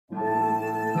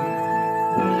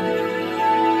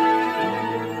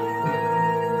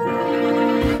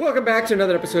welcome back to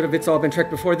another episode of It's All Been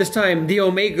Trekked Before. This time, the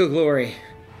Omega Glory.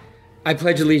 I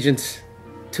pledge allegiance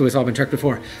to It's All Been Trekked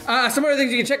Before. Some other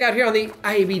things you can check out here on the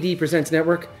IABD Presents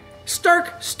network.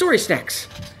 Stark Story Snacks.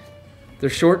 They're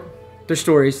short, they're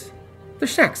stories, they're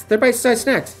snacks, they're bite-sized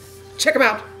snacks. Check them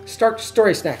out, Stark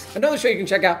Story Snacks. Another show you can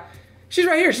check out. She's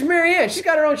right here, she's Marianne. She's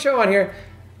got her own show on here.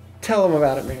 Tell them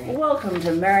about it, Marianne. Welcome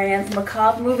to Marianne's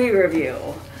Macabre Movie Review.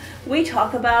 We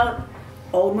talk about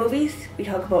old movies, we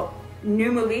talk about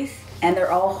new movies, and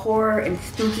they're all horror and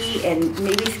spooky and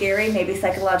maybe scary, maybe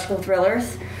psychological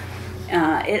thrillers.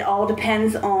 It all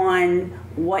depends on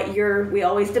what we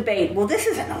always debate, well, this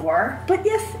isn't horror, but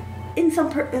yes, in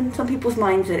some people's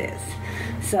minds it is.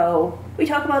 So we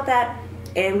talk about that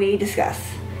and we discuss.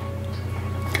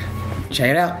 Check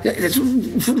it out. It's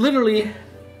literally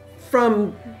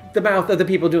from the mouth of the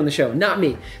people doing the show, not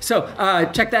me. So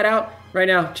check that out right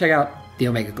now. Check out the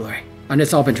Omega Glory. And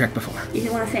it's all been trekked before. You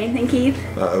didn't want to say anything, Keith?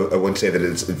 I wouldn't say that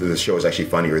the show is actually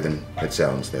funnier than it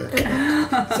sounds there.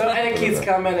 So Eddie Keith's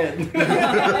coming in.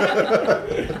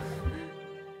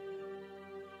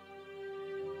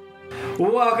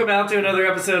 Welcome out to another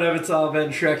episode of It's All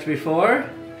Been Trekked Before.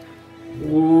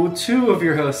 Ooh, two of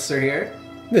your hosts are here.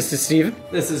 This is Steven.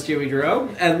 This is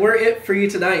Jimmy-Jerome, and we're it for you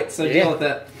tonight, so deal with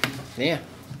it. Yeah.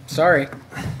 Sorry.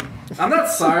 I'm not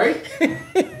sorry.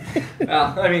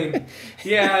 Well, I mean,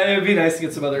 yeah, it would be nice to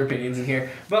get some other opinions in here.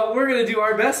 But we're going to do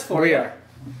our best for you.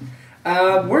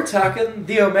 We're talking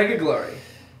the Omega Glory.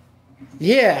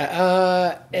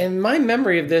 Yeah, and my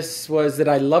memory of this was that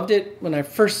I loved it when I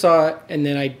first saw it, and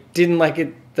then I didn't like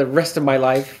it the rest of my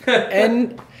life.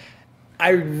 And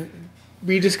I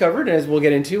rediscovered, as we'll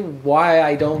get into, why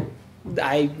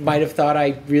I might have thought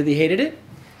I really hated it.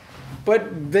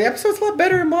 But the episode's a lot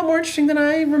better and a lot more interesting than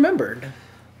I remembered.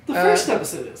 The first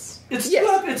episode is. It's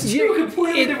two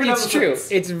completely different episodes. It's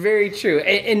true. It's very true.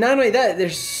 And not only that,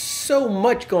 there's so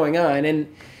much going on. And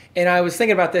I was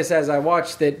thinking about this as I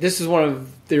watched that this is one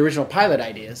of the original pilot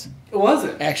ideas. Was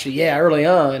it? Actually, yeah, early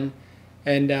on.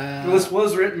 And this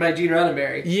was written by Gene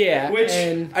Roddenberry. Yeah. Which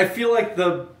I feel like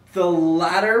the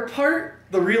latter part,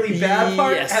 the really bad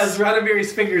part, has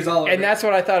Roddenberry's fingers all over it. And that's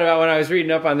what I thought about when I was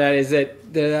reading up on that, is that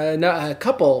a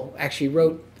couple actually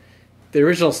wrote the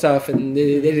original stuff, and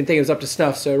they didn't think it was up to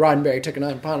snuff, so Roddenberry took it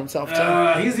upon himself.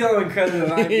 He's the only one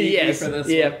credited on IMDb for this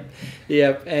one.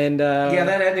 Yep. And yeah,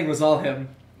 that ending was all him.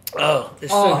 Oh,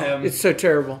 him. It's so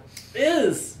terrible. It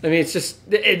is. I mean, it's just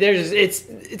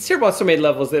it's terrible on so many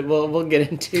levels that we'll get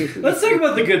into. Let's talk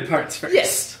about the good parts first.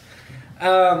 Yes.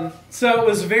 So it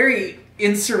was a very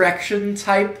insurrection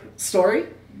type story.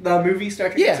 The movie Star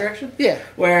Trek Insurrection. Yeah.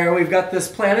 Where we've got this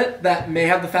planet that may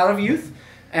have the Fountain of Youth,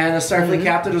 and a Starfleet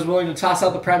captain is willing to toss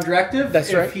out the Prime Directive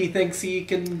if he thinks he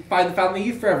can find the Fountain of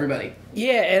Youth for everybody.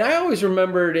 Yeah, and I always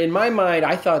remembered, in my mind,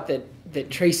 I thought that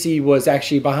Tracy was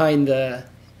actually behind the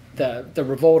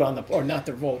revolt on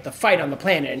the fight on the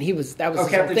planet, and that was his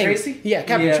Captain thing. Tracy? Yeah,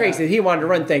 Captain Tracy. He wanted to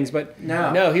run things, but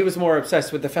no, he was more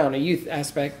obsessed with the Fountain of Youth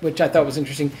aspect, which I thought was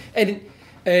interesting. And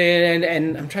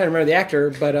I'm trying to remember the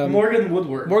actor, but Morgan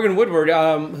Woodward,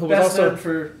 who was best also known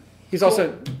for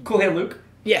Cool Hand Luke.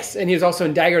 Yes, and he was also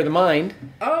in Dagger of the Mind.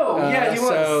 Oh, yeah, he was.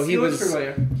 So he was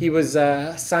familiar. He was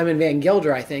Simon Van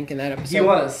Gelder, I think, in that episode. He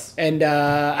was. And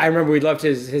I remember we loved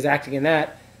his acting in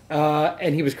that.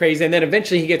 And he was crazy. And then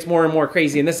eventually he gets more and more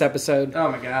crazy in this episode.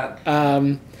 Oh, my God.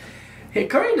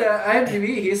 According to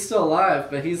IMDb, he's still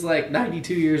alive, but he's like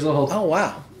 92 years old. Oh,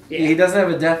 wow. Yeah. He doesn't have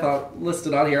a death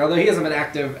listed on here, although he hasn't been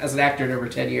active as an actor in over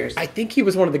 10 years. I think he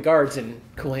was one of the guards in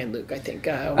Cool Hand Luke, I think.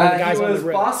 One of the guys he was on the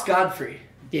road. Boss Godfrey.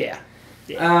 Yeah.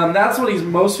 That's what he's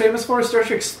most famous for, Star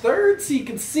Trek's third, so you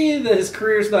can see that his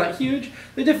career's not huge.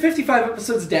 They did 55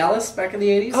 episodes of Dallas back in the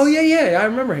 80s. Oh, yeah, I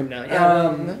remember him now.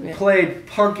 Yeah. Played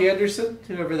Punk Anderson,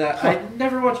 whoever that... Huh. I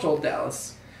never watched old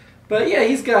Dallas. But yeah,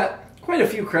 he's got quite a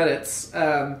few credits.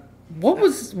 What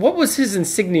was his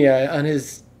insignia on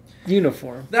his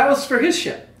uniform? That was for his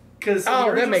ship. Because in the that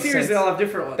original makes series, sense. they all have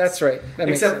different ones. That's right. That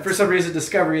makes Except sense. for some reason,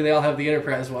 Discovery, they all have the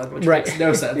Enterprise one, which makes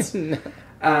no sense.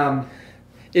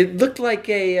 It looked like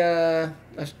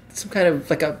some kind of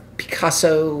like a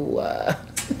Picasso.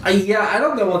 Yeah, I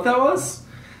don't know what that was.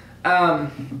 I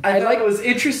thought it was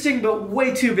interesting, but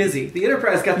way too busy. The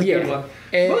Enterprise got the good one.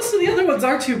 And most of the other ones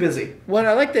are too busy. Well,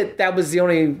 I like that was the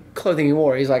only clothing he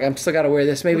wore. He's like, I'm still got to wear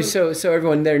this. Maybe so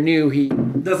everyone there knew he...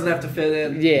 Doesn't have to fit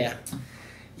in. Yeah.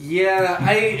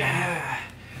 Yeah,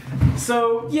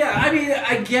 So, yeah, I mean,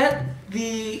 I get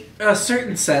a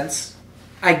certain sense.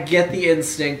 I get the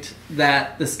instinct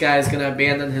that this guy is going to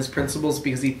abandon his principles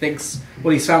because he thinks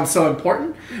what he's found so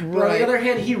important. But on the other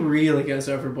hand, he really goes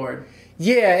overboard.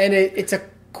 Yeah, and it's a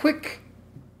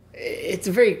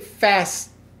very fast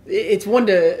it's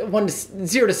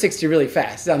 0 to 60 really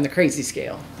fast on the crazy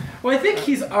scale. Well, I think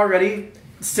he's already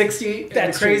 60 and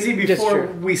That's crazy true. before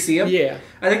That's true. we see him. Yeah.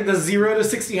 I think the 0 to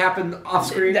 60 happened off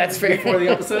screen. That's fair. Before the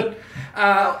episode.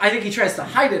 I think he tries to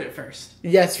hide it at first.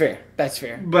 That's fair. That's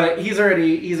fair. But he's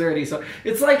already so.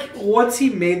 It's like once he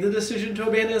made the decision to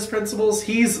abandon his principles,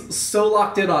 he's so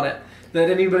locked in on it that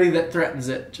anybody that threatens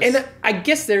it just... And I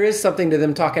guess there is something to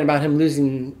them talking about him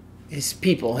losing his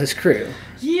people, his crew.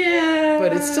 Yeah.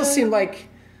 But it still seemed like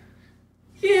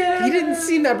Yeah. he didn't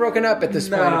seem that broken up at this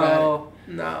point about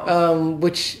it. No.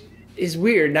 Which is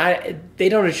weird. They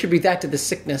don't attribute that to the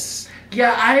sickness.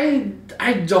 Yeah,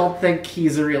 I don't think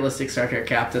he's a realistic Star Trek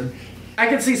captain. I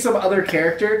could see some other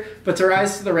character, but to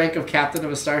rise to the rank of captain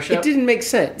of a starship... It didn't make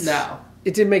sense. No.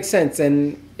 It didn't make sense.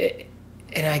 And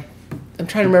I'm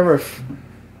trying to remember if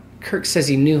Kirk says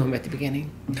he knew him at the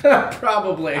beginning.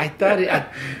 Probably. I thought it... And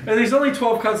there's only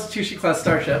 12 Constitution-class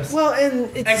starships. Well,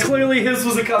 and Clearly his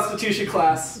was a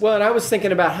Constitution-class. Well, and I was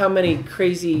thinking about how many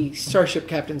crazy starship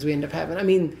captains we end up having. I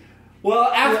mean... Well,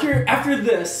 after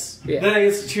this, then I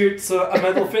institute a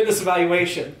mental fitness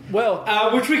evaluation. Well...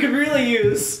 which we could really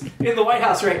use in the White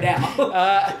House right now.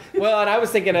 Well, and I was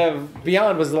thinking of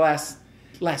Beyond was the last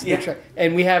big track.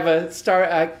 And we have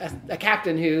a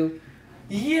captain who...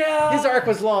 Yeah. His arc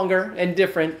was longer and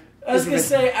different. I was going to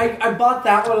say, I bought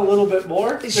that one a little bit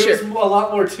more. There was a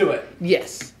lot more to it.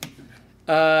 Yes.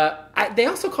 They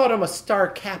also called him a star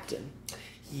captain.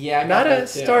 Yeah, not a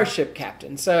starship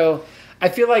captain. So I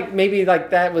feel like maybe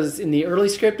like that was in the early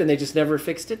script and they just never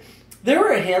fixed it. There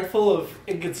were a handful of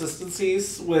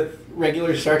inconsistencies with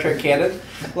regular Star Trek canon.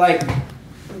 Like,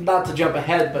 not to jump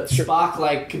ahead, but Spock,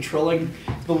 like, controlling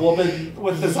the woman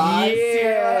with his eyes.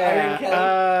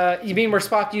 Yeah. You mean where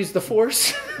Spock used the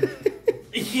Force?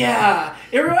 Yeah.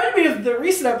 It reminded me of the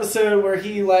recent episode where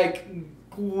he, like,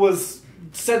 was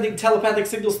sending telepathic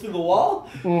signals through the wall.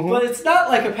 Mm-hmm. But it's not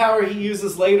like a power he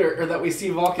uses later or that we see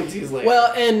Vulcans use later.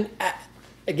 Well, and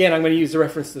again, I'm going to use the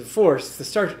reference to the Force, the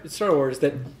Star Wars,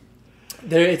 that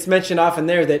it's mentioned often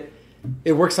there that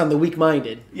it works on the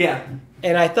weak-minded. Yeah.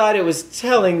 And I thought it was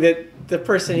telling that the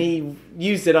person he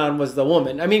used it on was the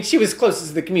woman. I mean, she was closest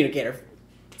to the communicator.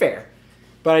 Fair.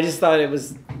 But I just thought it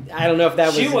was... I don't know if that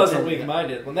was... She wasn't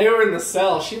weak-minded. When they were in the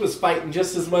cell, she was fighting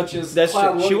just as much as... That's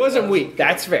true. She wasn't weak.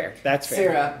 That's fair. That's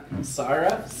fair.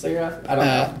 Sarah? I don't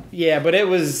know. Yeah, but it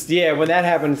was... Yeah, when that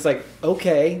happened, it's like,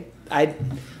 okay.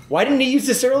 Why didn't he use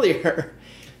this earlier?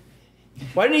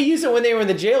 Why didn't he use it when they were in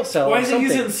the jail cell? Why did he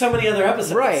use it in so many other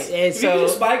episodes? Right. And so, you can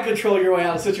just mind control your way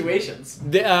out of situations.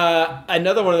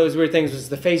 Another one of those weird things was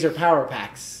the phaser power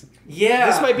packs. Yeah.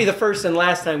 This might be the first and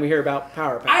last time we hear about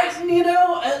power packs.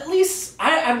 At least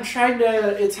I'm trying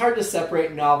to... It's hard to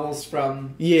separate novels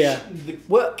from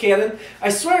the canon. I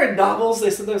swear in novels, they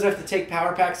sometimes have to take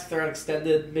power packs if they're on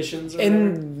extended missions or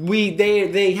whatever.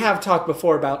 They have talked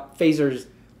before about phasers.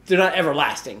 They're not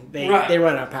everlasting. They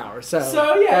run out of power. So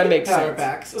yeah, that makes power sense.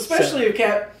 Packs. Especially if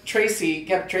Captain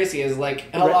Tracy has like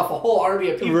held off a whole army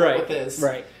of people with this.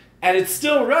 Right. And it's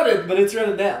still running, but it's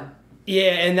running down.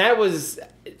 Yeah, and that was...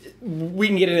 We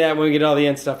can get into that when we get all the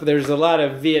end stuff, but there's a lot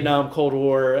of Vietnam Cold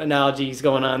War analogies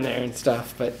going on there and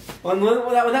stuff. But when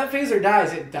that phaser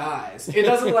dies, it dies. It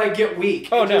doesn't like get weak.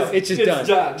 It's just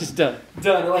done. Just done.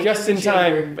 Like, just in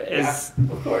time is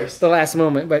of course the last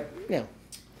moment. But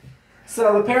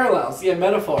So the parallels,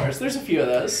 metaphors. There's a few of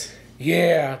those.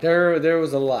 Yeah, there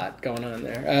was a lot going on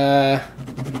there.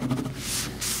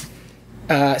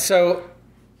 So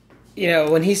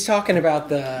when he's talking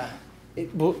about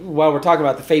while we're talking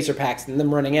about the phaser packs and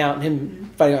them running out and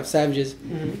him fighting off savages,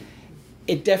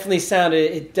 it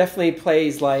definitely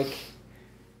plays like,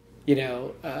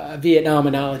 a Vietnam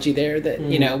analogy there that,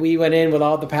 we went in with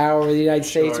all the power of the United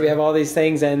States, we have all these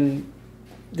things, and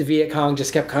the Viet Cong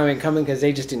just kept coming because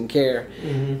they just didn't care.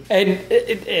 Mm-hmm. And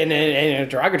in a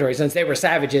derogatory sense, they were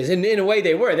savages. And in a way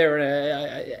they were. They were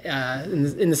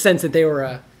in the sense that they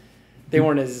weren't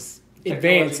as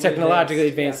technologically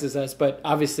advanced as us, but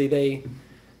obviously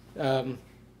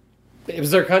it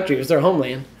was their country, it was their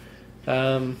homeland.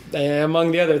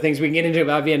 Among the other things we can get into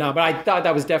about Vietnam, but I thought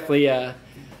that was definitely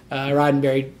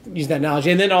Roddenberry using that analogy,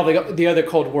 and then all the other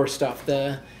Cold War stuff.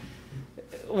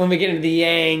 When we get into the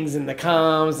Yangs and the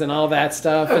comms and all that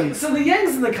stuff, so the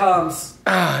Yangs and the comms.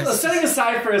 Setting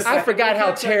aside for a second, I forgot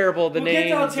how terrible the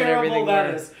names and everything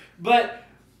that is, but.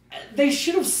 They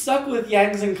should have stuck with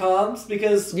Yangs and comms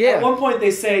because at one point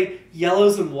they say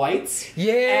yellows and whites.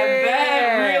 Yeah, and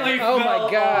that really my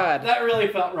god, that really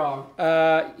felt wrong.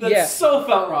 So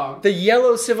felt wrong. The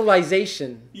yellow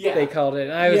civilization, they called it.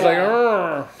 And I was like,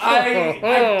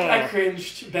 I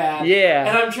cringed bad. Yeah,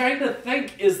 and I'm trying to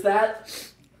think: is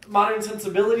that modern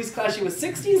sensibilities clashing with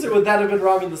 60s, or would that have been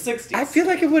wrong in the 60s? I feel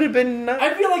like it would have been.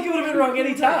 I feel like it would have been wrong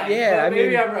any time. Yeah,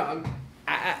 maybe I'm wrong.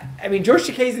 I mean, George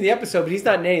Takei's in the episode, but he's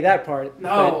not in any of that part.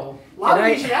 No, a lot of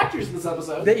Asian actors in this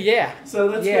episode. Yeah,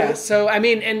 so that's good. So I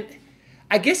mean, and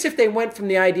I guess if they went from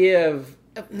the idea of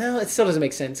no, it still doesn't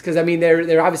make sense because I mean,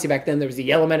 they're obviously back then there was the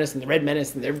Yellow Menace and the Red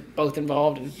Menace, and they're both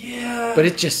involved. And, yeah, but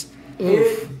it just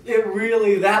it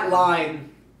really that line.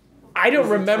 I don't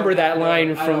remember that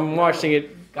line from watching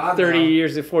it 30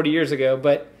 years or 40 years ago,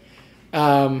 but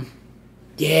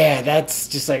yeah, that's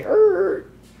just like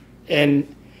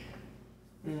and.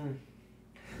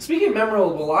 Speaking of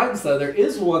memorable lines, though, there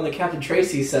is one that Captain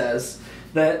Tracy says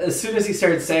that as soon as he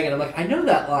started saying it, I'm like, I know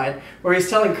that line, where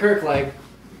he's telling Kirk, like,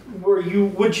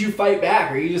 would you fight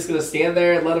back? Or are you just going to stand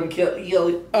there and let him kill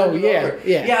you? Oh, yeah.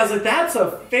 Yeah, I was like, that's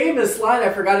a famous line. I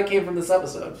forgot it came from this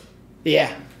episode.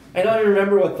 Yeah. I don't even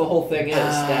remember what the whole thing is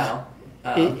now.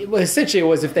 Essentially, it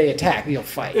was if they attack, you'll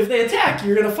fight. If they attack,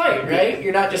 you're going to fight, right? Yeah.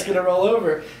 You're not just going to roll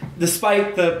over,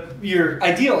 despite your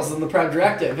ideals in the Prime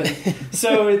Directive. And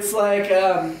so it's like,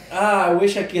 I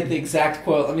wish I could get the exact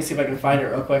quote. Let me see if I can find it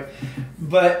real quick.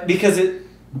 But because it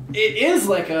is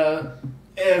like a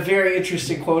very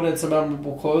interesting quote, and it's a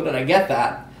memorable quote, and I get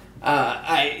that.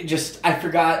 I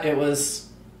forgot it was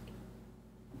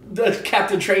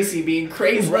Captain Tracy being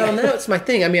crazy. Well, no, it's my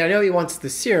thing. I mean, I know he wants the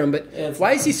serum, but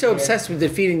why is he so obsessed with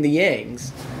defeating the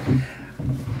Yangs?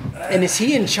 And is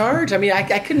he in charge? I mean,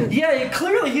 I couldn't... Yeah,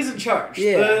 clearly he's in charge.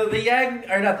 Yeah. The Yang...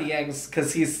 Or not the Yangs,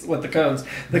 because he's with the Combs.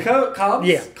 The Combs?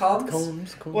 Yeah.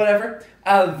 Combs. Whatever.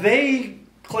 They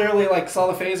clearly, like, saw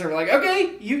the phase and were like,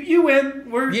 okay, you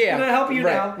win. We're going to help you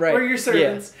now. Right. We're your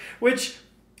servants. Yeah. Which,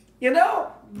 you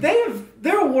know...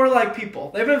 They're warlike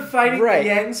people. They've been fighting the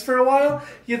Yangs for a while.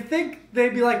 You'd think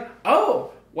they'd be like,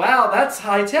 oh, wow, that's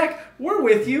high tech. We're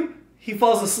with you. He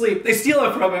falls asleep. They steal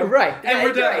it from him. Right. And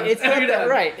we're done. It's not that,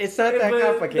 right. It's not that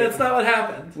complicated. That's not what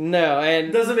happened. No,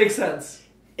 and... Doesn't make sense.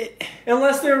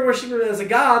 Unless they were worshiping him as a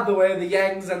god, the way the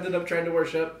Yangs ended up trying to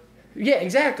worship. Yeah,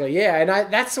 exactly. Yeah, and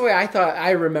that's the way I thought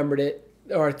I remembered it,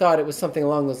 or I thought it was something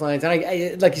along those lines. And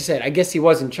I like you said, I guess he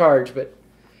was in charge, but...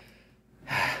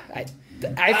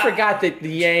 I forgot that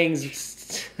the Yangs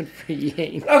stood for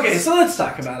Yang. Okay, so let's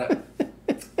talk about it.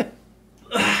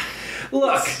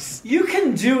 Look, you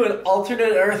can do an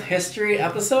alternate Earth history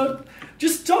episode.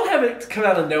 Just don't have it come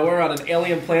out of nowhere on an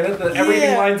alien planet that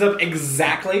everything lines up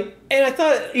exactly. And I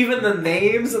thought... Even the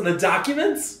names and the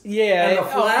documents? Yeah. And the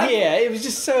flag? It was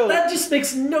just so... That just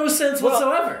makes no sense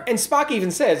whatsoever. And Spock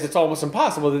even says it's almost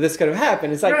impossible that this could have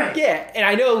happened. It's like, yeah. And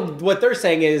I know what they're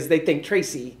saying is they think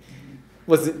Tracy...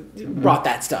 brought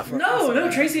that stuff.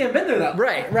 No, Tracy hadn't been there that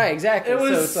long. Right, exactly.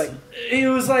 It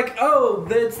was like, oh,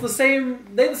 it's the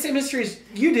same. They had the same history as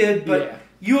you did, but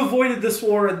you avoided this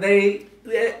war, and they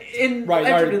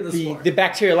entered in this war. The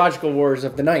bacteriological wars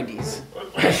of the 90s.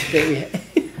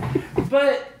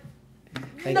 But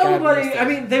nobody. I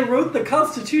mean, they wrote the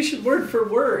Constitution word for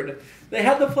word. They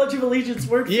had the Pledge of Allegiance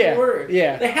word for word.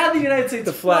 Yeah, they had the United States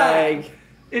flag.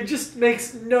 It just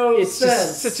makes no sense. It's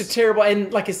just such a terrible,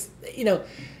 and like it's,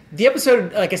 the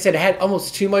episode, like I said, it had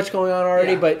almost too much going on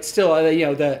already, but still,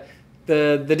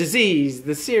 the disease,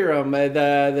 the serum,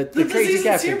 the crazy disease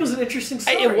and serum was an interesting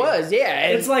story. It was, yeah.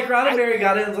 And it's like Roddenberry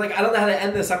got it and was like, I don't know how to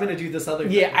end this. I'm going to do this other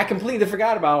thing. Yeah, I completely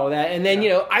forgot about all that, and then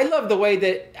I love the way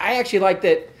that I actually like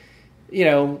that.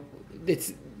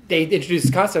 They introduced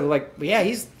this concept of like,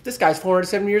 this guy's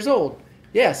 407 years old.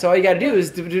 Yeah, so all you got to do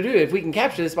is do if we can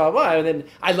capture this, blah, blah, blah. And then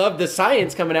I love the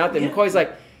science coming out that McCoy's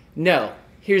like, no,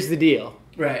 here's the deal.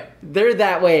 Right. They're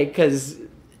that way because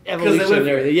evolution and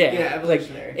everything. Yeah,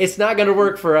 evolutionary. Like, it's not going to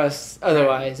work for us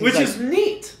otherwise. Which is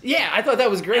neat. Yeah, I thought that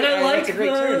was great. And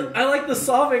I like the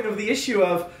solving of the issue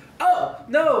of, oh,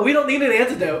 no, we don't need an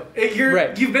antidote.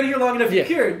 You've been here long enough, you're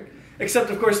cured.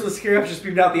 Except, of course, when the security officer just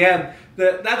beamed out the end.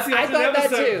 That's the end of the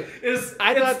episode.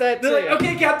 I thought that too. They're like,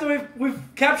 okay, Captain, we've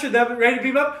captured them, ready to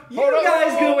beam up. You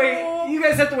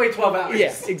guys have to wait 12 hours.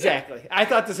 Yes, exactly. I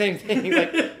thought the same thing.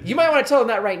 Like, you might want to tell them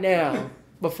that right now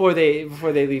before they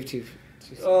leave too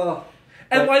soon.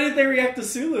 And why didn't they react to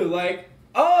Sulu? Like,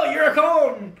 oh, you're a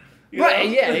clone. Right?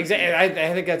 Yeah, exactly.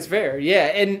 I think that's fair. Yeah,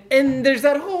 and there's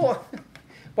that whole.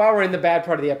 While we're in the bad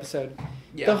part of the episode,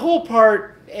 the whole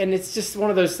part. And it's just one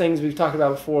of those things we've talked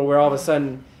about before where all of a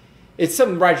sudden, it's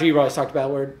something Roger Ebert always talked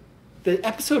about where the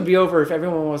episode would be over if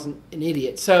everyone wasn't an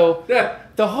idiot. So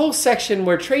the whole section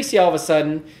where Tracy all of a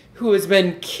sudden, who has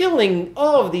been killing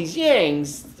all of these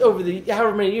Yangs over the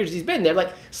however many years he's been there,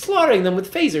 like slaughtering them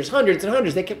with phasers, hundreds and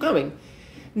hundreds, they kept coming.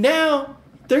 Now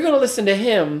they're going to listen to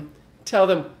him tell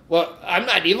them, well, I'm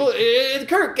not evil,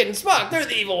 Kirk and Spock, they're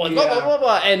the evil ones, blah, blah, blah,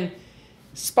 blah. And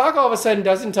Spock all of a sudden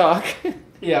doesn't talk.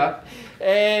 Yeah.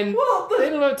 And they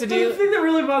don't know what to do. The thing that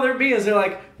really bothered me is they're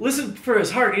like, listen for his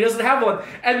heart. He doesn't have one.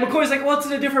 And McCoy's like, well, it's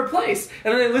in a different place.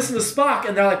 And then they listen to Spock,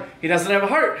 and they're like, he doesn't have a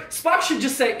heart. Spock should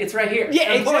just say, it's right here.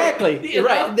 Yeah, exactly.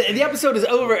 Right. The episode is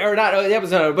over, or not the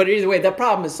episode over, but either way, that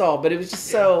problem is solved. But it was just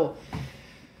so...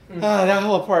 that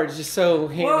whole part is just so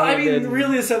hand-handed. Well, I mean,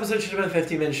 really, this episode should have been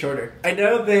 15 minutes shorter. I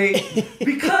know they...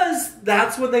 because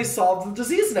that's when they solved the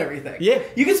disease and everything. Yeah.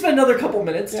 You can spend another couple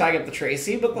minutes tying up the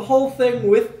Tracy, but the whole thing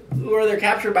with where they're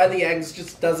captured by the eggs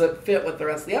just doesn't fit with the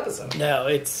rest of the episode. No,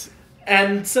 it's...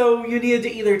 And so you needed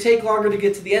to either take longer to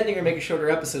get to the ending or make a shorter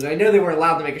episode. I know they weren't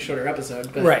allowed to make a shorter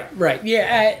episode, but... Right.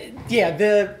 Yeah,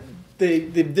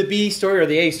 the B story or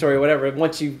the A story or whatever,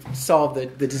 once you solve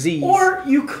the disease... Or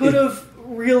you could have...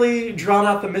 really drawn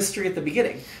out the mystery at the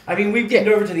beginning. I mean, we moved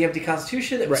over to the empty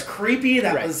Constitution. It was creepy.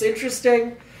 That was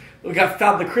interesting. We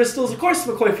found the crystals. Of course,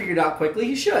 McCoy figured out quickly.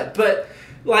 He should, but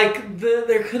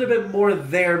there could have been more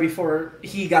there before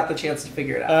he got the chance to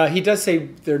figure it out. He does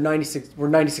say we're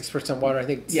 96% water. I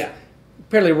think. Yeah.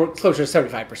 Apparently, we're closer to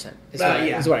 75%.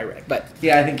 Is what I read. But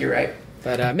yeah, I think you're right.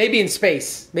 But maybe in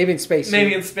space. Maybe in space They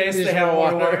have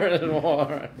more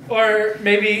water. Or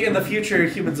maybe in the future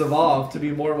humans evolve to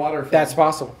be more water. That's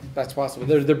possible.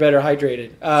 They're better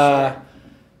hydrated. Sure.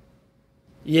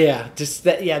 Yeah, just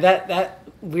that. Yeah, that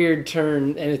weird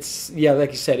turn, and it's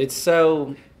like you said, it's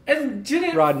so. And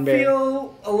didn't it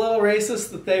feel a little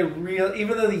racist that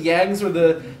even though the Yangs were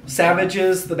the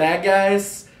savages, the bad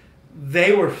guys,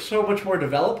 they were so much more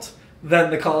developed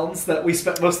than the Collins that we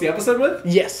spent most of the episode with?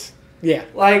 Yes. Yeah.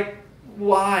 Like,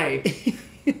 why?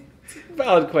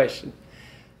 Valid question.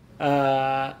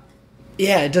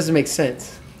 It doesn't make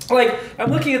sense. Like,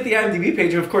 I'm looking at the IMDb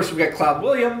page, and of course we've got Cloud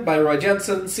William by Roy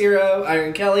Jensen, Ciro,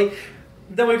 Iron Kelly.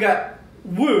 Then we've got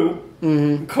Wu,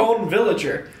 Cone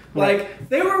Villager. Like,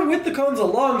 they were with the Cones a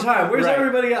long time. Where's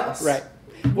everybody else? Right.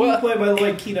 Wu played by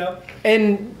Lloyd Kino.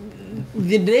 And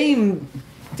the name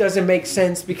doesn't make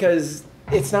sense because...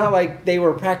 It's not like they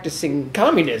were practicing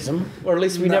communism, or at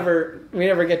least we never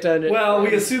get to... Well,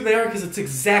 we assume they are because it's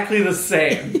exactly the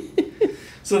same.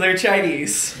 So they're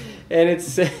Chinese. And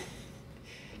it's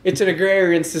an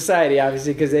agrarian society,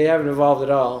 obviously, because they haven't evolved at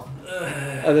all.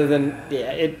 Other than,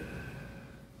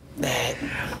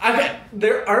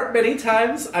 there aren't many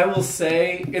times I will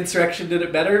say Insurrection did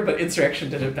it better, but Insurrection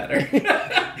did it better.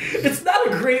 It's not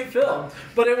a great film,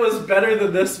 but it was better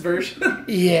than this version.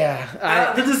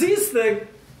 Yeah. The disease thing,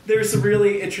 there's some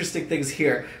really interesting things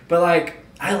here. But,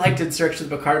 I liked Insurrection.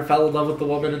 Picard fell in love with the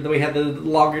woman, and then we had the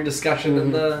longer discussion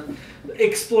and the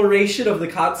exploration of the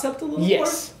concept a little more.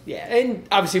 Yes. Yeah, and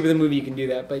obviously with a movie you can do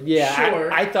that. But,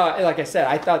 sure. I thought, like I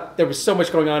said, there was so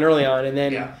much going on early on, and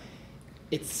then... Yeah.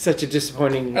 It's such a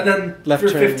disappointing and then left for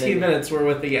turn. 15 minutes we're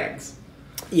with the Yangs.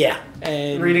 Yeah.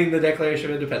 And reading the Declaration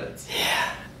of Independence.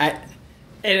 Yeah.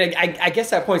 I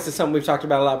guess that points to something we've talked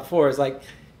about a lot before, is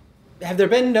have there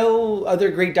been no other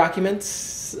great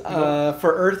documents for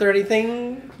Earth or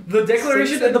anything? The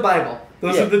Declaration and the Bible.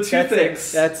 Those are the two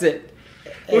things. That's it.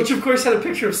 Which of course had a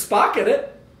picture of Spock in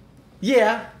it.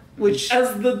 Yeah. Which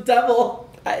as the devil.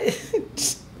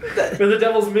 Or the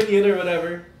devil's minion or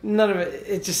whatever. None of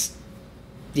it just...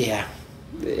 Yeah.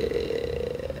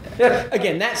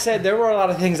 Again, that said, there were a lot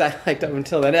of things I liked up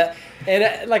until then.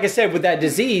 And like I said, with that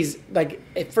disease,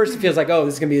 at first it feels like,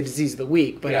 this is going to be a disease of the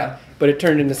week. But but it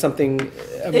turned into something,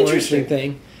 a more interesting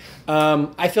thing.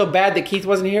 I feel bad that Keith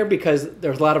wasn't here because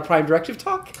there was a lot of Prime Directive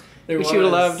talk, which he would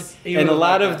have loved. And a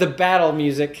lot of the battle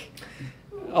music.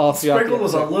 All sprinkled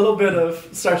was a little bit of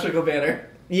Star Spangled Banner.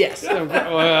 Yes.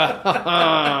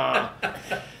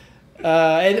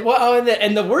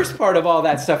 And the worst part of all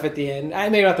that stuff at the end,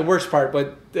 maybe not the worst part, but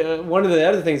one of the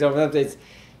other things over there is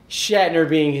Shatner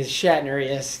being his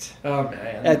Shatneriest. Oh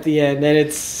man! At the end, and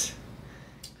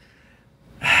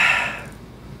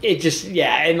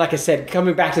and like I said,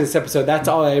 coming back to this episode, that's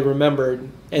all I remembered.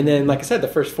 And then, like I said, the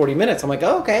first 40 minutes, I'm like,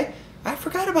 okay, I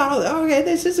forgot about all that. Okay,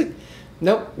 this is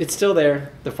nope, it's still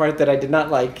there. The part that I did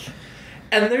not like.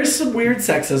 And there's some weird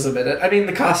sexism in it. I mean,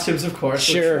 the costumes, of course.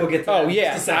 Sure. Which we'll get to that in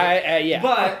just a second.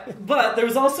 Yeah. But there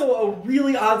was also a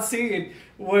really odd scene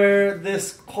where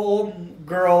this cold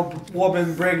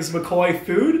woman brings McCoy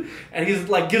food, and he's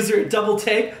gives her a double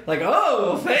take,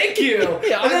 oh, thank you.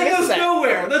 Yeah, and then it goes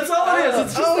nowhere. That's all it is.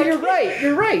 It's just you're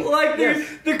right.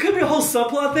 There could be a whole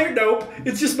subplot there. Nope.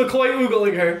 It's just McCoy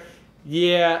oogling her.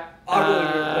 Yeah. Ogling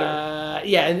her.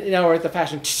 Yeah, and now we're at the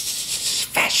fashion.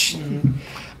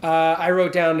 I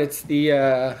wrote down it's the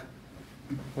the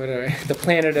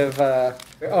planet of the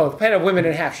planet of women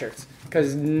in half shirts,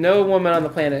 because no woman on the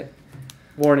planet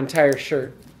wore an entire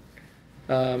shirt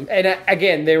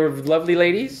Again, they were lovely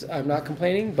ladies. I'm not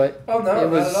complaining, but Oh no,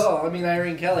 not at all. I mean,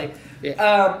 Irene Kelly.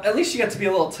 Yeah. At least she got to be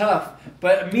a little tough.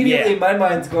 But immediately my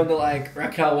mind's going to like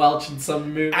Raquel Welch in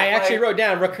some movie. I actually wrote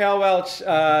down Raquel Welch,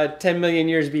 10 million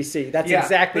years BC. That's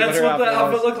exactly that's what her the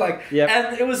outfit was. looked like. Yep.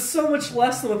 And it was so much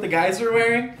less than what the guys were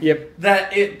wearing. Yep.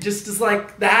 That it just is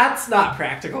like, that's not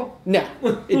practical. No,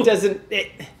 it doesn't.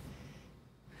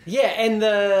 Yeah, and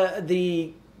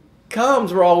the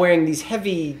comms were all wearing these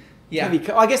heavy.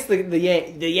 I guess the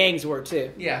Yangs were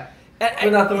too. Yeah.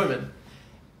 But not the women.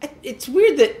 It's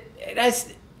weird that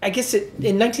I guess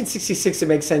in 1966 it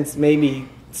makes sense. Maybe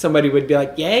somebody would be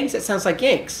like, Yangs? That sounds like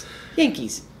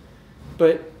Yankees.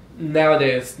 But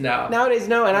nowadays, no. Nowadays,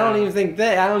 no, and I don't even think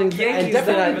that. I don't even Yankees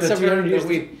definitely not even a term that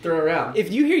we throw around.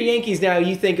 If you hear Yankees now,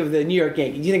 you think of the New York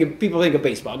Yankees. People think of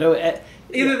baseball. No,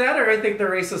 either that or I think the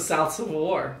racist South Civil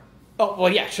War. Oh,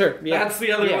 well, yeah, sure. Yeah. That's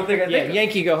the other one thing I think of.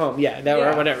 Yankee go home. Yeah,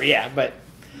 or whatever. Yeah, but...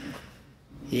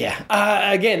 Yeah.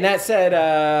 Again, that said,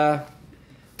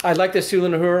 I like that Sulu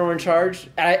and Uhura were in charge.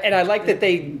 And I like that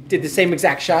they did the same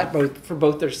exact shot for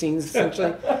both their scenes,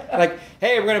 essentially. Like,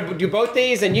 hey, we're going to do both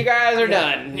these, and you guys are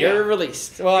done. You're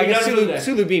released. Well, I guess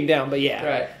Sulu beamed down, but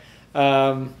yeah.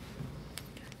 Right.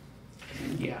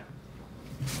 Yeah.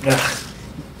 Ugh.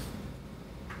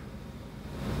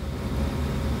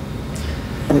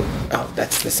 Oh,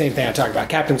 that's the same thing I talked about.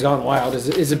 Captain's Gone Wild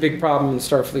is a big problem in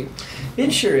Starfleet.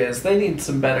 It sure is. They need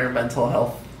some better mental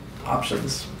health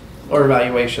options or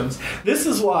evaluations. This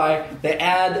is why they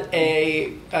add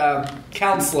a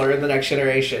counselor in the Next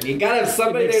Generation. You gotta have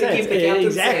somebody there to keep the captain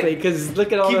exactly, because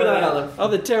look at all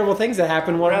the terrible things that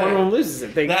happen when one of them loses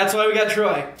it. That's why we got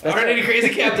Troy. Aren't any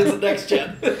crazy captains in Next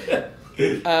Gen.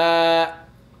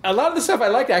 A lot of the stuff I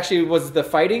liked actually was the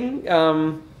fighting.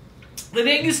 They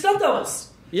didn't use stunt doubles.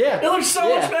 Yeah. It looks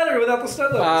so much better without the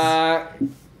stunt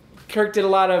doubles. Kirk did a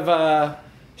lot of...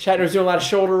 Shatner was doing a lot of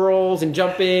shoulder rolls and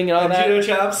jumping and all that. Judo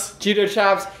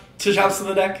chops. Two chops to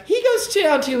the neck. He goes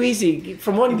down too easy.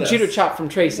 From one judo chop from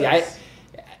Tracy. I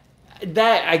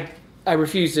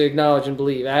refuse to acknowledge and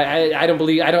believe. I don't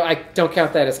believe... I don't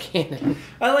count that as canon.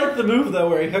 I like the move, though,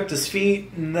 where he hooked his feet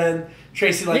and then...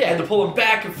 Tracy had to pull him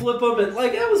back and flip him, and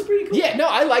that was pretty cool. Yeah, no,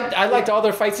 I liked all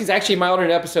their fight scenes. Actually, my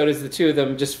alternate episode is the two of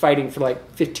them just fighting for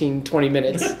 15, 20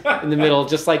 minutes in the middle,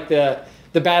 just like the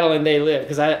battle in They Live,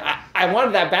 because I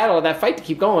wanted that battle, that fight to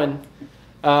keep going.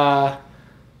 And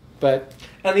the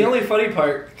only funny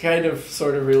part, kind of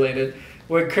sort of related,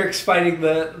 when Kirk's fighting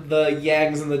the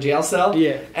Yangs in the jail cell,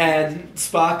 and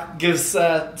Spock gives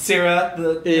Sarah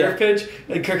the nerve pinch,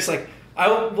 and Kirk's like,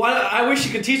 I wish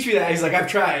you could teach me that. He's like, I've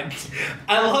tried.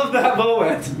 I love that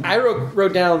moment. I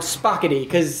wrote down Spockity,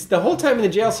 because the whole time in the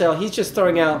jail cell, he's just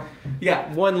throwing out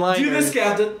one-liners. Do this,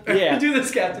 Captain. Yeah. Do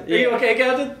this, Captain. Are you okay,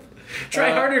 Captain?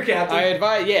 Try harder, Captain. I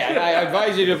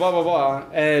advise you to blah, blah, blah.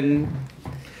 And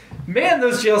man,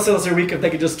 those jail cells are weak if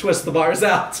they could just twist the bars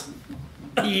out.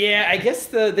 Yeah, I guess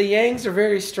the Yangs are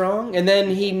very strong. And then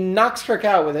he knocks Kirk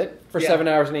out with it for 7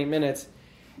 hours and 8 minutes.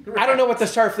 Right. I don't know what the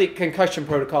Starfleet concussion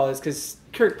protocol is, because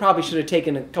Kirk probably should have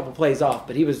taken a couple plays off,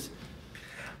 but he was...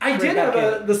 I did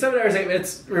have the 7 hours, 8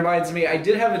 minutes reminds me, I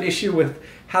did have an issue with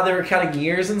how they were counting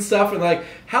years and stuff, and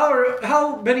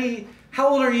how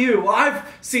old are you? Well, I've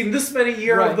seen this many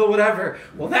years of the whatever.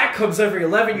 Well, that comes every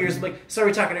 11 years. I'm like, so are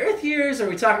we talking Earth years? Are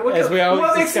we talking... What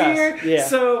makes a year? Yeah.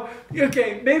 So,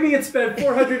 okay, maybe it's been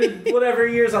 400 and whatever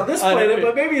years on this planet,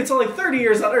 but maybe it's only 30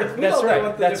 years on Earth. We don't know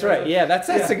what the difference is. Yeah, that's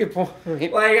a good point.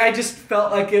 I just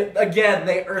felt like again,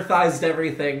 they Earthized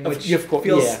everything, which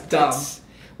feels dumb.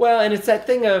 Well, and it's that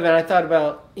thing of, and I thought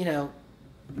about,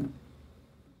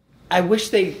 I wish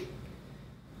they'd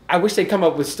come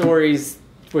up with stories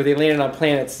where they landed on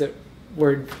planets that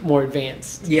were more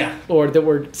advanced. Yeah. Or that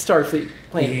were Starfleet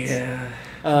planets. Yeah.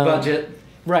 Budget.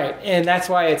 Right. And that's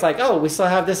why it's like, we still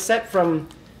have this set from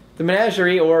the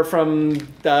Menagerie or from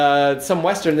some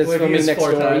Western that's swimming next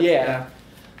door. Yeah.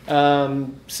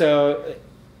 So,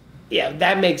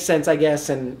 that makes sense, I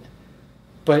guess.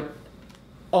 But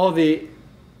all the...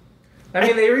 they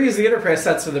reused the Enterprise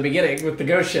sets from the beginning with the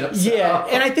ghost ships. Yeah,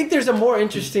 and I think there's a more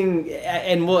interesting,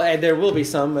 and there will be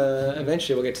some,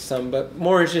 eventually we'll get to some, but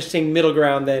more interesting middle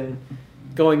ground than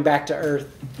going back to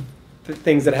Earth, the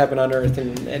things that happen on Earth,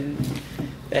 and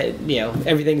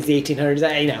everything's the 1800s.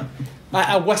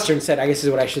 A Western set, I guess is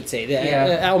what I should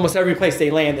say. Almost every place they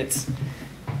land, it's,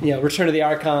 Return of the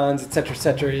Archons, et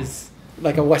cetera, is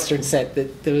like a Western set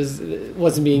that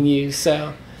wasn't being used,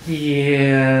 so...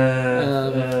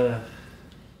 Yeah...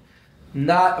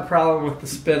 Not a problem with the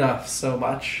spin-off so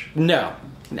much. No.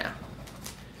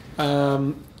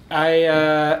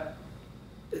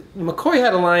 McCoy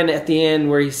had a line at the end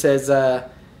where he says,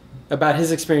 about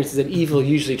his experience is that evil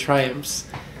usually triumphs,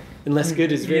 unless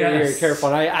good is very, very careful.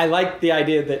 And I like the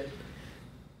idea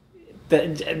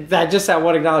that just that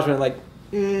one acknowledgement, like,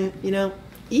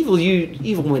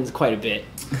 evil wins quite a bit.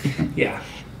 Yeah.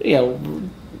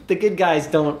 The good guys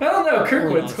don't. I don't know.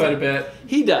 Kirk wins quite a bit.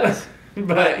 He does.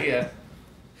 But yeah.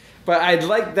 But I'd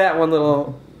like that one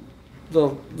little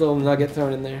nugget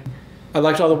thrown in there. I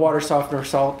liked all the water softener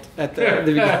salt at the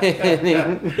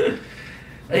beginning.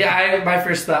 Yeah, my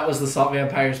first thought was the salt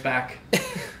vampire's back.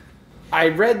 I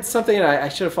read something, and I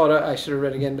should have followed up. I should have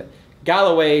read again. But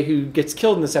Galloway, who gets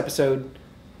killed in this episode,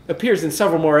 appears in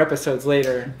several more episodes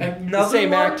later. The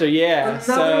same actor, yeah.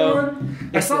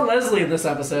 One? I saw Leslie in this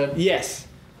episode. Yes.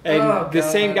 And the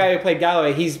same guy who played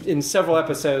Galloway, he's in several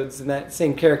episodes, and that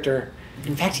same character.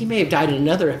 In fact, he may have died in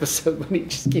another episode when he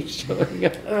just keeps showing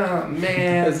up. Oh,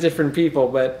 man. As different people,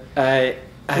 but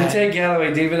Lieutenant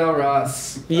Galloway, David L.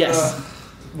 Ross. Yes.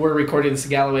 We're recording this in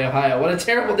Galloway, Ohio. What a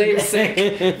terrible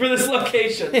namesake for this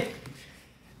location.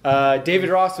 David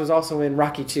Ross was also in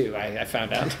Rocky 2, I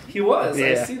found out. He was. Yeah.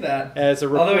 I see that. As a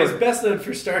reporter. Although he's best known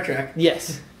for Star Trek.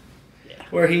 Yes. Yeah.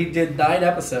 Where he did 9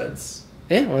 episodes.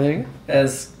 Yeah, well, there you go.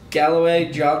 As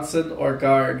Galloway, Johnson, or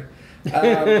Guard.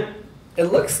 It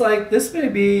looks like this may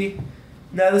be...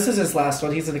 No, this is his last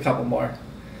one. He's in a couple more.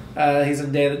 He's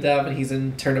in Day of the Dove, and he's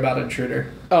in Turnabout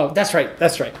Intruder. Oh, that's right.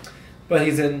 But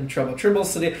he's in Trouble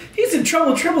Tribbles. He's in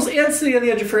Trouble Tribbles and City on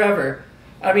the Edge of Forever.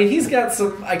 I mean, he's got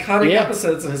some iconic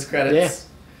episodes in his credits. Yeah.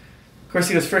 Of course,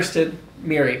 he was first in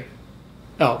Miri.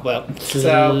 Oh, well.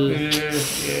 So,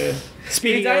 yeah.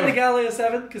 He died in the Galileo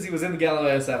 7 because he was in the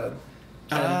Galileo 7.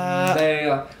 It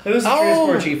was the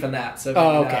transport chief in that. So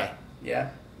okay. Yeah.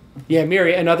 Yeah,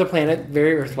 Miri, another planet,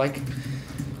 very Earth-like.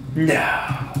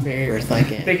 No. Very Earth-like.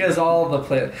 Yeah. Because all the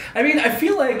planets... I mean, I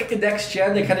feel like in Next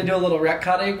Gen, they kind of do a little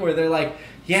retconning where they're like,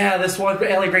 yeah, this one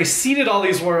alien race seeded all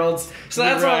these worlds, so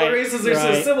that's why all the races are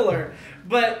so similar.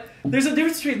 But there's a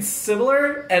difference between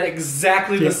similar and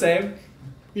exactly the same.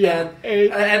 Yeah.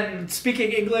 And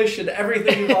speaking English and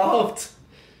everything involved.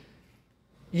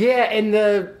 Yeah,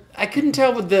 and I couldn't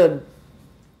tell with the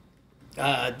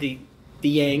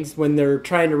Yangs when they're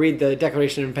trying to read the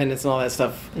Declaration of Independence and all that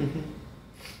stuff. Mm-hmm.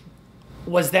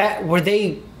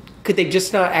 Could they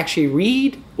just not actually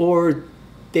read, or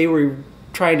they were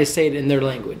trying to say it in their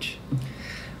language?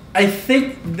 I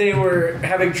think they were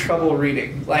having trouble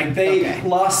reading. Like, they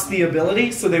lost the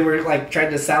ability, so they were, like,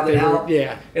 trying to sound it out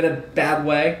in a bad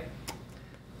way.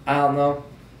 I don't know.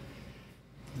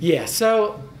 Yeah,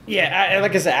 so,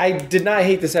 like I said, I did not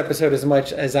hate this episode as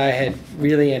much as I had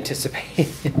really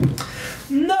anticipated.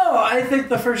 No, I think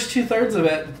the first 2/3 of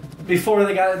it, before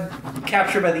they got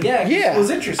captured by the egg, was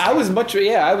interesting. I was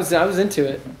into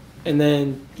it. And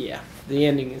then, the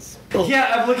ending is...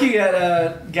 Yeah, I'm looking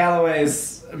at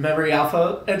Galloway's Memory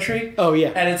Alpha entry. Oh, yeah.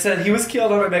 And it said he was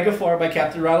killed on Omega 4 by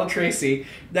Captain Ronald Tracy.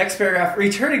 Next paragraph,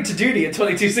 returning to duty in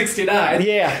 2269.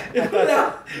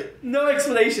 Yeah. No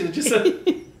explanation. Just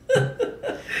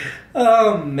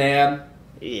oh, man.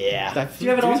 Yeah. Do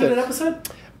you have an alternate episode?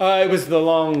 It was the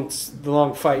long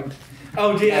fight.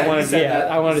 Oh, yeah. I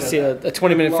wanted to see a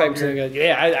 20-minute fight.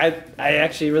 Yeah, I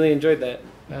actually really enjoyed that.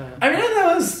 I mean,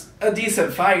 that was a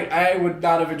decent fight. I would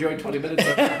not have enjoyed 20 minutes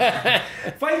of it.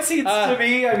 Fight scenes, to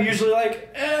me, I'm usually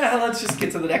like, let's just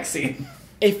get to the next scene.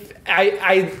 If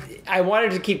I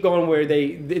wanted to keep going where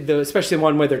especially the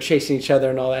one where they're chasing each other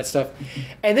and all that stuff.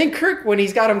 And then Kirk, when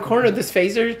he's got him cornered, this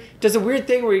phaser, does a weird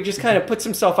thing where he just kind of puts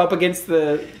himself up against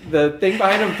the thing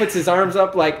behind him, puts his arms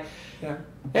up like,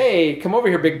 hey, come over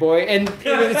here, big boy. And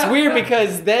it's weird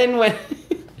because then when...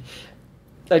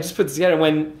 I just put this together,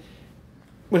 when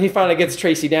he finally gets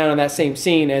Tracy down on that same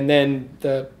scene and then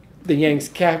the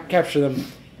Yangs capture them,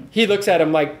 he looks at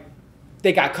him like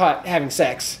they got caught having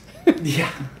sex.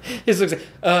 Yeah. He just looks like,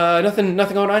 nothing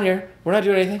going on here. We're not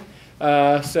doing anything.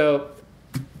 So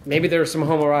maybe there were some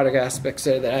homoerotic aspects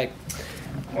there that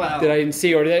I didn't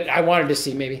see or that I wanted to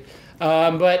see maybe.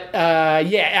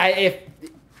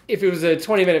 If it was a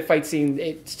 20-minute fight scene,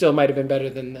 it still might have been better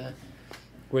than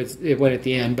where it went at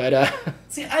the end. But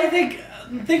see, I think...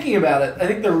 Thinking about it, I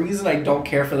think the reason I don't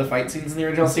care for the fight scenes in the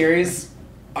original series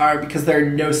are because there are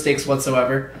no stakes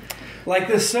whatsoever. Like,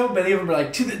 there's so many of them are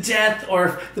like, to the death, or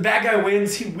if the bad guy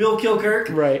wins, he will kill Kirk.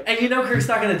 Right. And you know Kirk's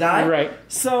not going to die. Right.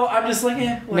 So I'm just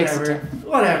like,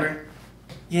 whatever.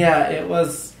 Yeah, it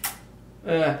was...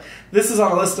 this is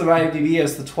on a list of IMDb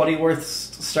as the 20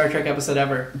 worst Star Trek episode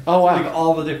ever. Oh, wow. Putting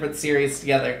all the different series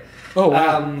together. Oh,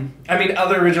 wow. I mean,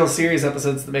 other original series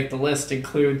episodes that make the list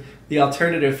include The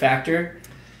Alternative Factor,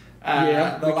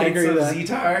 The Lights of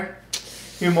Zetar,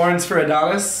 Who Mourns for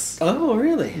Adonis. Oh,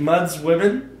 really? Mud's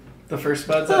Women, the first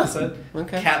Buds episode.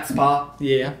 Okay. Cat's Paw.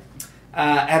 Yeah.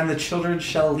 And The Children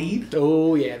Shall Lead.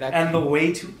 Oh, yeah. And The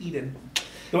Way to Eden.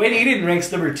 The Way to Eden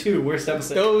ranks number 2, worst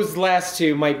episode. Those last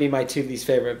two might be my 2 least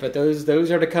favorite, but those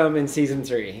are to come in season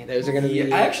 3. Those are going to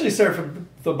be... I actually started from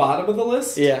the bottom of the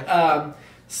list. Yeah.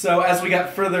 So as we got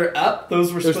further up,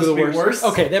 those were supposed to be worse.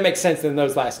 Okay, that makes sense than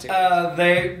those last 2.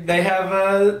 They have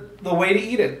The Way to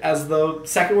Eden as the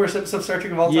second worst episode of Star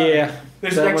Trek of all time. Yeah.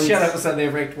 There's a next gen episode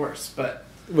they've ranked worse, but...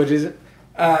 What is it?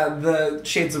 The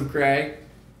Shades of Grey.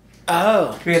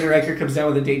 Oh. Commander Riker comes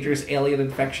down with a dangerous alien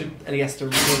infection, and he has to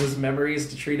relive his memories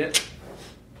to treat it.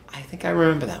 I think I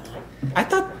remember that one. I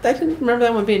didn't remember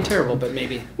that one being terrible, but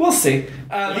maybe. We'll see.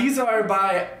 These are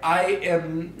by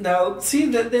Now, see,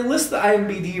 they list the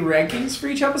IMBD rankings for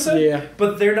each episode,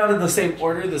 but they're not in the same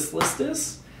order this list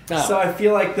is. Oh. So I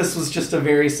feel like this was just a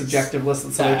very subjective list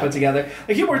that somebody put together.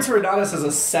 Like, Humor's for Adonis has a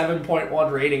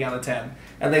 7.1 rating out of 10,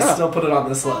 and they still put it on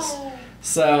this list.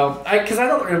 So, because I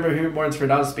don't remember Humor's for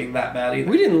Adonis being that bad either.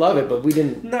 We didn't love it, but we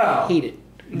didn't hate it.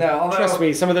 No, although... Trust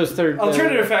me, some of those third...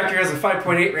 Alternative Factor has a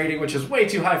 5.8 rating, which is way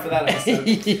too high for that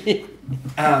episode.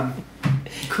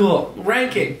 Cool.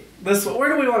 Ranking. Where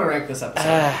do we want to rank this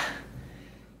episode?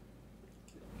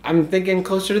 I'm thinking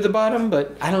closer to the bottom,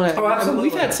 but I don't know. Oh, absolutely.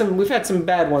 We've had some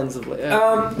bad ones of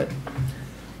late.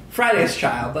 Friday's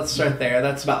Child. Let's start there.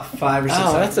 That's about 5 or 6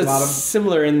 that's at the bottom.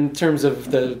 Similar in terms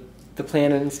of the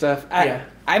planet and stuff.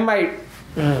 I might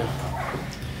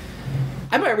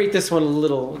rate this one a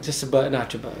little, just a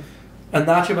notch above. A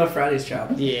notch above Friday's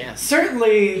Child? Yeah.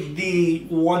 Certainly the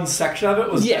one section of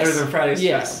it was better than Friday's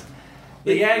Child.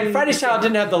 Friday's Child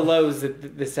didn't have the lows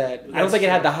that this had. I don't think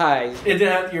it had the highs. It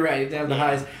didn't have, you're right, it didn't have the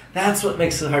highs. That's what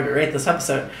makes it hard to rate this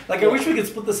episode. Like, I wish we could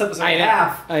split this episode in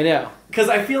half. I know. Because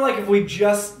I feel like if we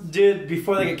just did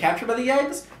Before They Get Captured by the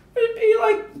Yanks, it'd be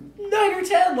like 9 or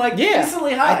 10, like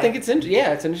decently high. I think it's interesting.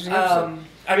 Yeah, it's an interesting episode.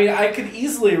 I mean, I could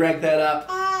easily rank that up.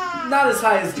 Not as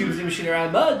high as Doomsday Machine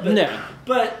Around Mud,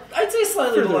 but I'd say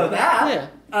slightly below that.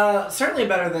 Yeah. Certainly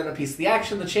better than A Piece of the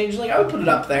Action, The Changeling. I would put it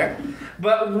up there.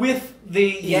 But with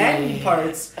the Yang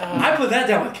parts, I put that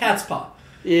down with Cat's Paw.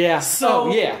 Yeah.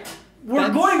 So we're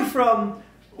going from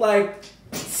like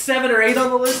 7 or 8 on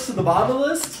the list to the bottom of the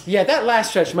list. Yeah, that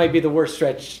last stretch might be the worst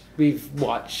stretch we've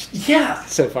watched. Yeah.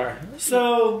 So far.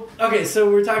 So, okay,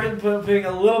 so we're putting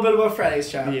a little bit above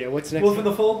Friday's Child. Yeah, what's next? Wolf in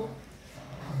the Fold?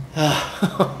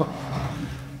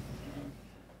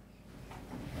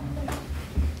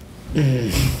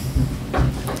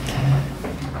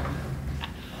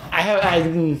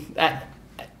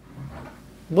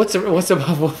 What's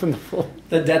above Wolf in the Fold?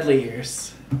 The Deadly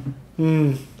Years.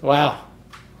 Wow.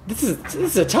 This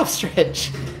is a tough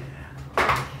stretch.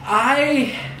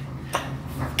 I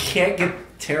can't get the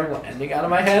terrible ending out of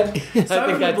my head. So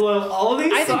I'm going to blow all of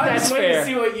these. I think that's just fair. To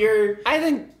see what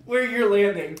where you're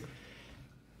landing.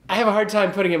 I have a hard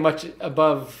time putting it much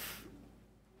above.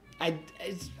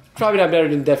 It's probably not better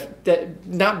than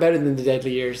the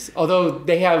Deadly Years. Although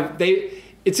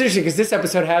it's interesting because this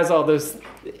episode has all those.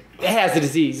 It has the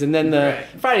disease, and then the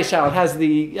Friday's Child has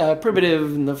the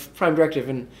primitive and the prime directive,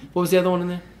 and what was the other one in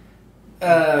there?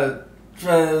 The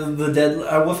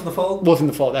Wolf in the Fold. Wolf in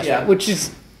the Fold. That's right. Which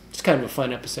is just kind of a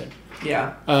fun episode.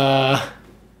 Yeah.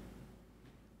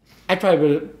 I'd probably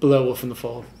put it below Wolf in the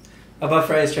Fold. Above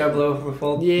Friday's Child, below Wolf in the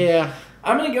Fold. Yeah.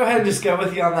 I'm going to go ahead and just go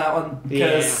with you on that one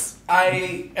because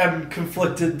I am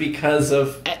conflicted because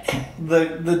of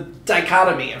the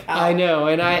dichotomy of how... I know,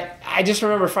 and I just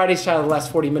remember Friday's Child the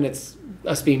last 40 minutes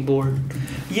us being bored.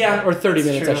 Yeah. Or 30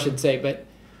 minutes, true. I should say, but...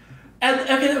 And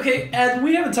okay, and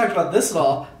we haven't talked about this at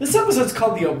all. This episode's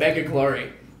called The Omega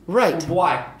Glory. Right.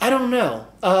 Why? I don't know.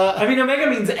 I mean, Omega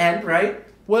means end, right?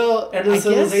 Well, end of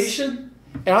civilization?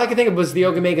 And all I could think of was The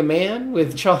Omega Man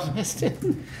with Charles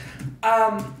Heston.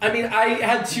 I mean, I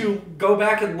had to go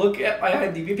back and look at my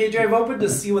IMDb page I've opened to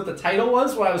see what the title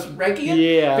was when I was ranking it.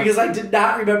 Yeah. Because I did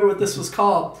not remember what this was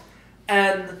called.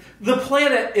 And the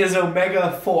planet is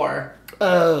Omega 4.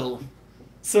 Oh.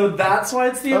 So that's why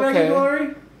it's the Omega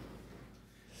Glory?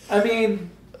 I mean,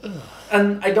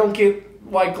 and I don't get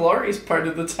why Glory is part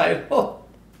of the title.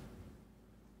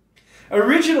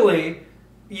 Originally,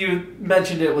 you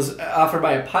mentioned it was offered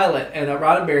by a pilot, and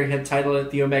Roddenberry had titled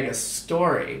it The Omega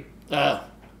Story. Oh.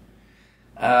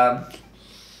 And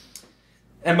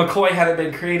McCoy hadn't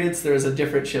been created, so there was a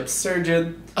different ship's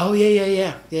surgeon. Oh,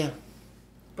 yeah.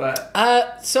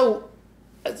 But so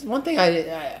one thing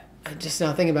I just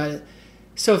now thinking about it.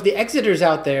 So if the Exeter's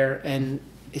out there and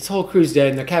its whole crew's dead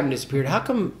and their cabin disappeared, how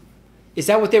come? Is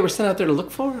that what they were sent out there to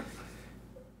look for?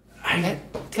 I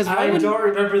don't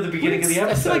remember the beginning of the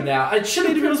episode now. It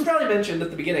was probably mentioned at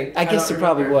the beginning. I guess it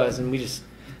probably was, and we just.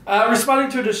 Responding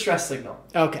to a distress signal.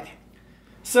 Okay.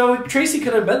 So Tracy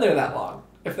could have been there that long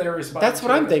if they were responding. That's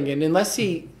what I'm thinking. Unless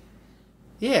he...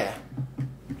 Yeah.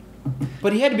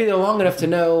 But he had to be there long enough to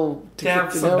know... To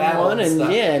have some battle one, and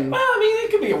stuff. yeah. Well, I mean,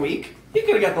 it could be a week. He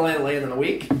could have got the lay of the land in a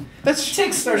week. It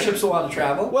takes starships a while to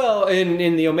travel. Well,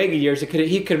 in the Omega years, he could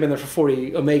have been there for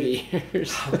 40 Omega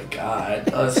years. Oh, God.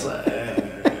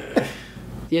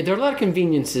 Yeah, there are a lot of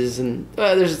conveniences in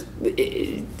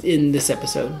this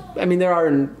episode. I mean, there are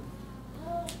in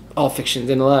all fictions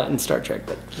and a lot in Star Trek,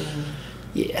 but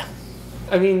yeah.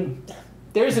 I mean,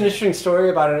 there's an interesting story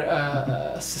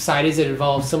about societies that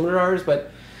involve similar to ours,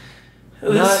 but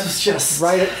this was just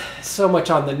right so much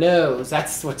on the nose. That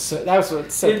was what's so painful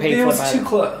about it. It was too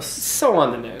close. So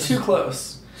on the nose. Too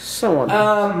close. So on the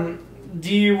nose.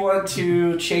 Do you want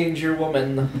to change your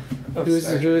woman? Who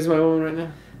is my woman right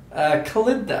now?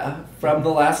 Kalinda from the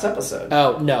last episode.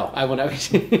 Oh, no. I will not.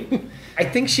 I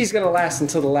think she's going to last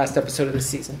until the last episode of the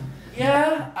season.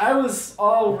 Yeah, I was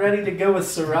all ready to go with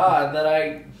Sarah, and then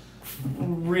I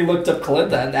re-looked up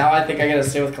Kalinda, and now I think I got to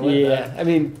stay with Kalinda. Yeah, I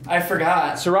mean... I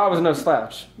forgot. Sarah was no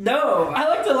slouch. No, I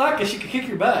liked it a lot because she could kick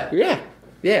your butt. Yeah,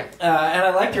 yeah. And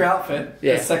I liked her outfit,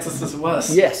 as sexist as it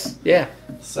was. Yes, yeah.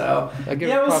 So,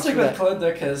 we'll stick with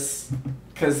Kalinda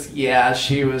because, yeah,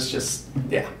 she was just,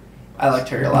 I liked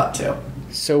her a lot, too.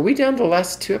 So we down to the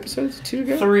last 2 episodes? 2 to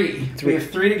go? 3. We have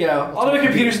 3 to go. Ultimate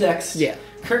Computers next. Yeah.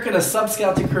 Kirk and a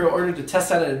sub-scouting crew are ordered to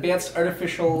test out an advanced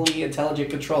artificially intelligent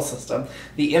control system,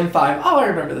 the M5. Oh, I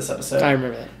remember this episode. I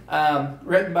remember that.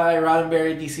 Written by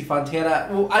Roddenberry, DC Fontana.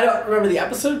 Well, I don't remember the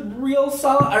episode real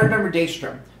solid. I remember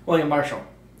Daystrom, William Marshall.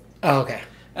 Oh, okay.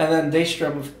 And then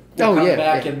Daystrom will come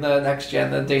back in the next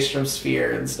gen, the Daystrom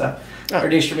Sphere and stuff. Or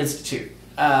Daystrom Institute.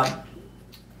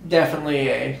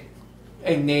 Definitely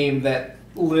a name that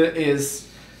is...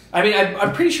 I mean,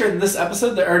 I'm pretty sure in this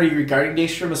episode they're already regarding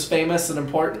Daystrom as famous and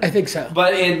important. I think so.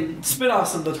 But in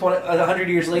spin-offs of 100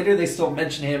 years later, they still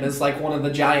mention him as like one of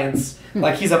the giants.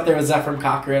 Like he's up there with Zephram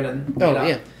Cochrane and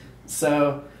yeah.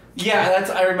 So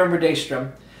I remember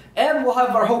Daystrom. And we'll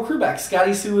have our whole crew back.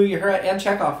 Scotty, Sulu, Uhura, and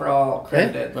Chekhov are all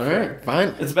credited. All right,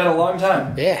 fine. It's been a long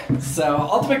time. Yeah. So,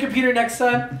 Ultimate Computer next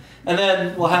time. And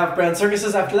then we'll have Brand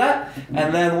Circuses after that.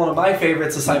 And then one of my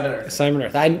favorites, Assignment Earth. Assignment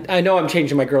Earth. I know I'm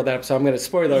changing my girl that, so I'm going to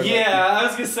spoil her. Yeah, I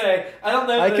was going to say, I don't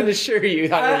know. I can assure you.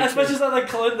 As much as I like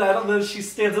Kalinda, I don't know if she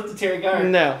stands up to Terry Garr.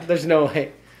 No, there's no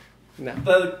way. No.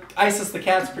 The Isis the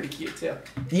cat's pretty cute, too.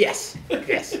 Yes.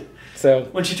 Yes. So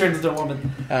when she turns into a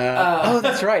woman. Oh,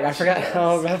 that's right. I forgot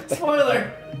all about that.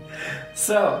 Spoiler.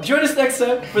 So join us next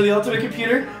time for the Ultimate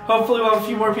Computer. Hopefully we'll have a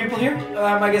few more people here.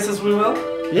 My guess is we will.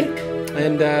 Yeah.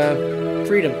 And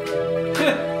freedom.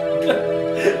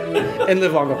 And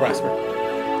live long and prosper.